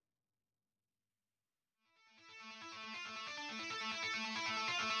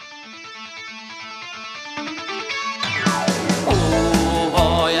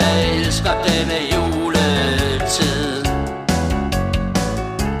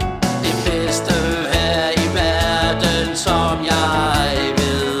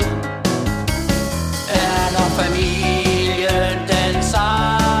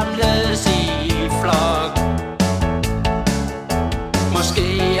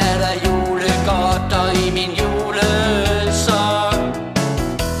der julegodter i min julesok.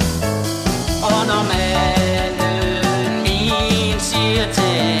 Og når manden min siger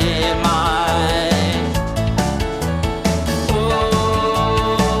til mig,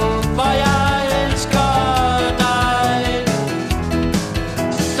 åh, hvor jeg elsker dig,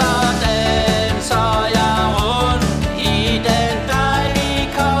 så danser jeg rundt i den dejlige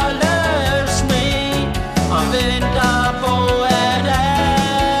kolde sne og venter på, at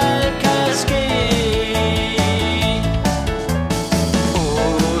alt kan ske.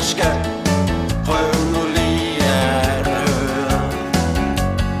 Åh, skat, prøv nu lige at høre,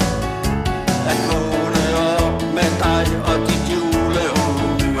 at vågne op med dig og dit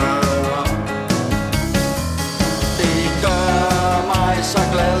julehumør. Det gør mig så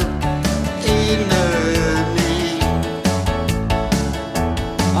glad indeni,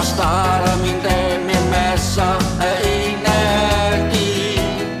 og starter min dag med masser af energi.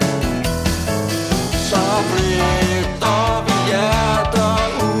 Så fletter vi hjerter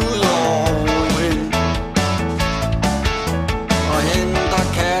ud over ind og henter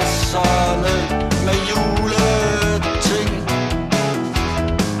kasserne med juleting.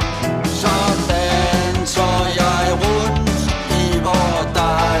 Så danser jeg rundt i vor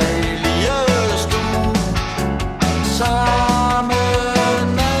dejlige stue sammen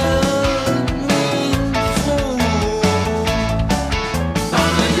med min frue. Og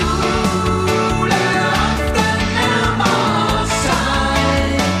når juleaften nærmer sig,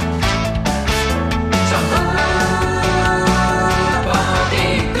 så håber vi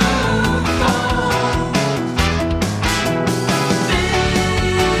du får. Ved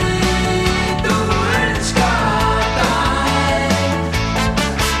du elsker dig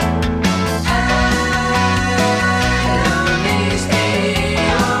allermest i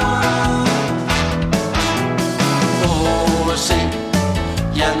år. Åh, se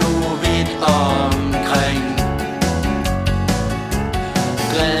jer nu vidt omkring,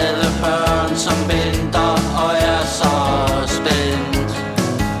 glade børn som venter og er så spændt.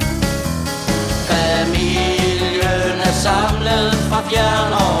 Familien er samlet fra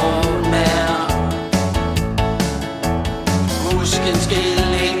fjern og nær. Husk en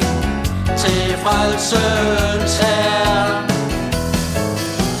skilling til frelsens Herre.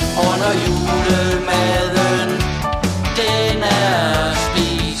 Og når julemaden den er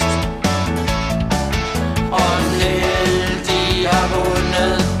spist, og den heldige har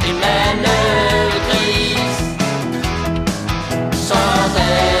vundet en mandelgris, så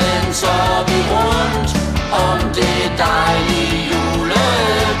danser vi rundt om det dejlige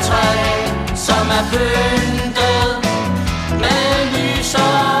juletræ, som er pyntet